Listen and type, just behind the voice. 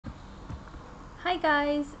Hi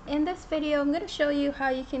guys, in this video I'm going to show you how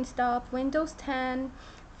you can stop Windows 10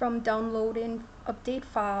 from downloading update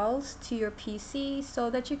files to your PC so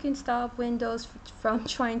that you can stop Windows from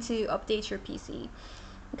trying to update your PC.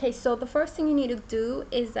 Okay, so the first thing you need to do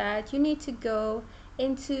is that you need to go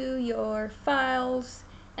into your files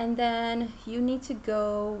and then you need to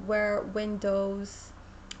go where Windows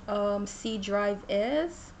C drive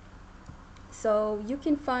is. So you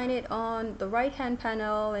can find it on the right hand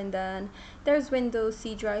panel, and then there's Windows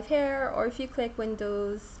C drive here, or if you click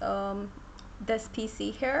Windows this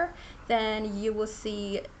PC here, then you will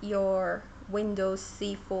see your Windows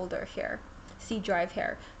C folder here, C drive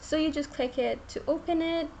here. So you just click it to open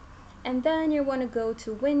it, and then you want to go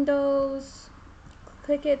to Windows,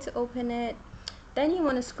 click it to open it, then you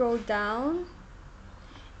want to scroll down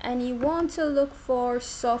and you want to look for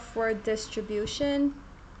software distribution.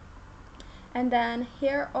 And then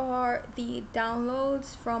here are the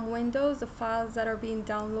downloads from Windows, the files that are being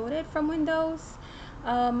downloaded from Windows.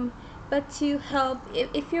 But to help,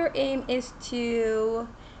 if your aim is to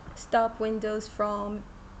stop Windows from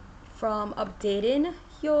updating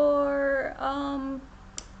your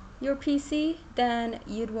PC, then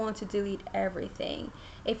you'd want to delete everything.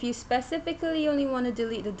 If you specifically only want to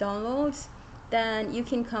delete the downloads, then you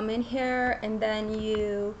can come in here and then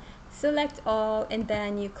you select all and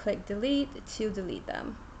then you click delete to delete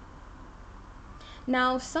them.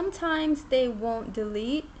 Now sometimes they won't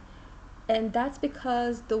delete, and that's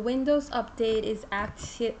because the Windows update is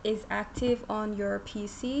active on your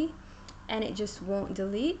PC and it just won't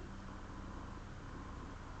delete.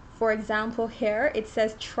 For example, here it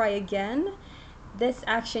says try again. This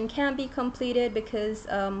action can't be completed because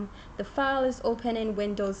the file is open in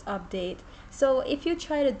Windows Update. So if you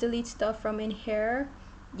try to delete stuff from in here,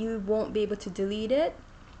 you won't be able to delete it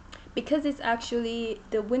because it's actually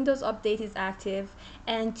the Windows Update is active.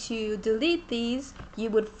 And to delete these, you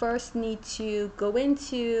would first need to go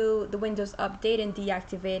into the Windows Update and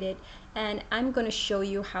deactivate it. And I'm going to show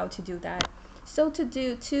you how to do that. So to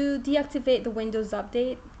deactivate the Windows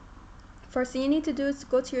Update, first thing you need to do is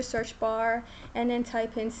go to your search bar and then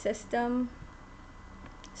type in services,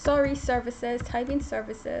 type in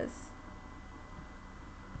services.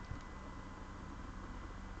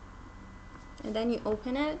 And then you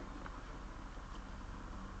open it.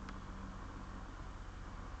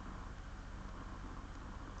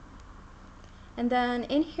 And then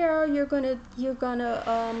in here you're gonna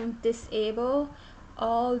disable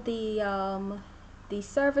all the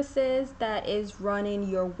services that is running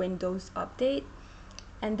your Windows Update.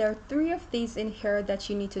 And there are 3 of these in here that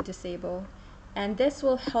you need to disable, and this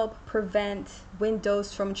will help prevent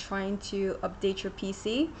Windows from trying to update your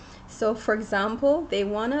PC. So for example, they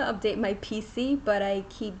want to update my PC, but I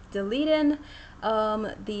keep deleting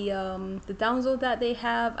the download that they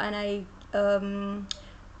have, and I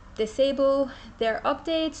disable their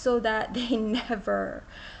updates so that they never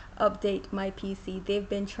update my PC. They've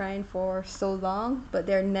been trying for so long, but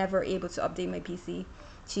they're never able to update my PC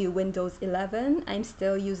to Windows 11. I'm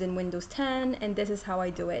still using Windows 10, and this is how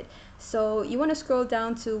I do it. So you want to scroll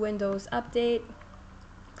down to Windows Update,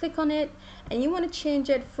 click on it, and you want to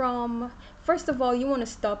change it from, first of all, you want to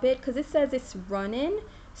stop it because it says it's running.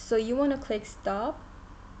 So you want to click stop.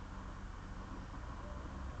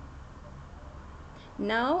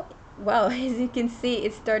 Now, well, as you can see,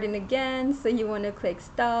 it's starting again, so you want to click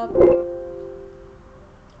stop.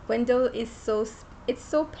 Windows is so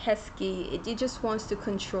pesky. It just wants to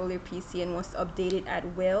control your PC and wants to update it at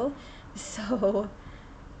will. So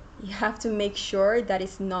you have to make sure that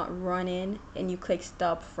it's not running, and you click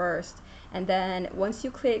stop first. And then once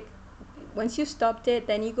you stopped it,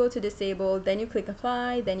 then you go to disable, then you click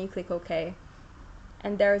apply, then you click OK.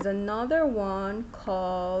 And there's another one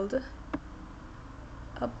called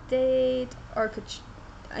update architecture,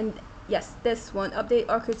 and yes, this one, update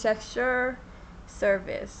architecture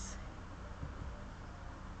service.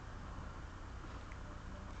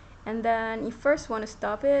 And then you first want to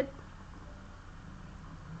stop it.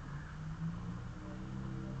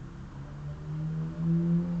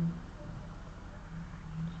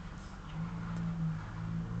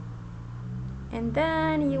 And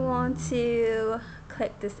then you want to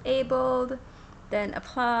click disabled, then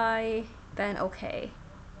apply, then OK.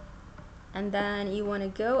 And then you want to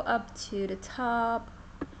go up to the top,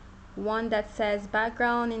 one that says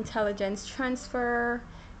background intelligence transfer.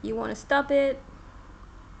 You want to stop it.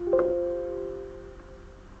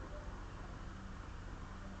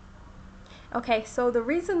 Okay, so the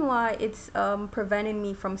reason why it's preventing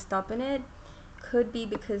me from stopping it could be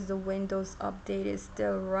because the Windows update is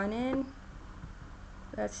still running.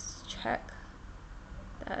 Let's check.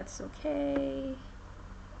 That's okay.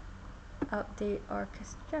 update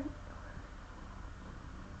orchestra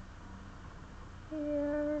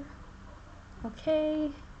here.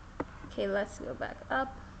 Okay, let's go back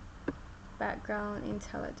up. Background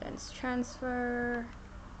intelligence transfer,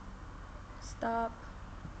 stop.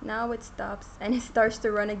 Now it stops and it starts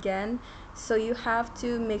to run again, so you have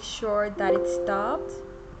to make sure that it stopped.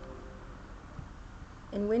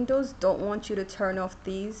 And Windows don't want you to turn off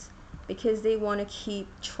these because they want to keep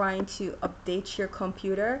trying to update your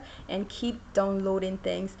computer and keep downloading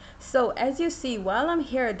things. So as you see, while I'm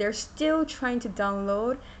here, they're still trying to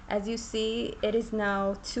download. As you see, it is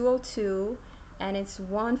now 2:02 and it's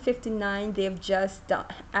 1:59. They've just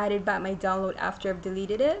added back my download after I've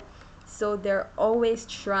deleted it. So they're always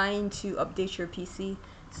trying to update your PC.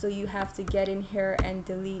 So you have to get in here and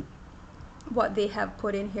delete what they have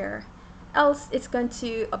put in here, else it's going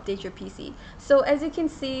to update your PC. So as you can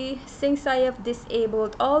see, since I have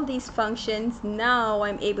disabled all these functions, now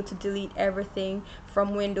I'm able to delete everything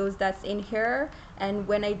from Windows that's in here, and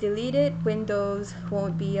when I delete it, Windows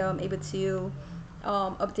won't be able to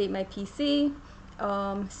update my PC.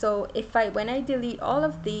 So when I delete all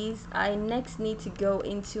of these, I next need to go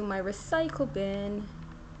into my recycle bin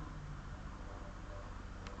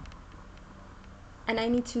and I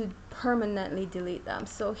need to permanently delete them.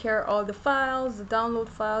 So here are all the files, the download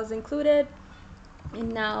files included,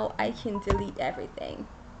 and now I can delete everything.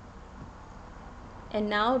 And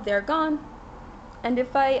now they're gone. And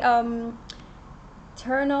if I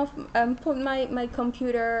turn off, put my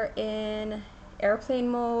computer in airplane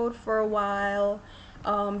mode for a while,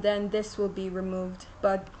 then this will be removed.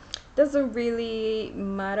 But doesn't really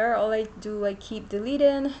matter. All I do, I keep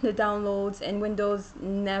deleting the downloads, and Windows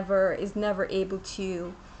is never able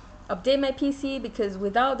to update my PC because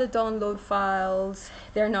without the download files,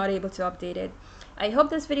 they're not able to update it. I hope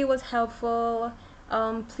this video was helpful.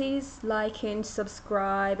 Please like and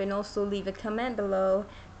subscribe and also leave a comment below.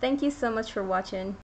 Thank you so much for watching.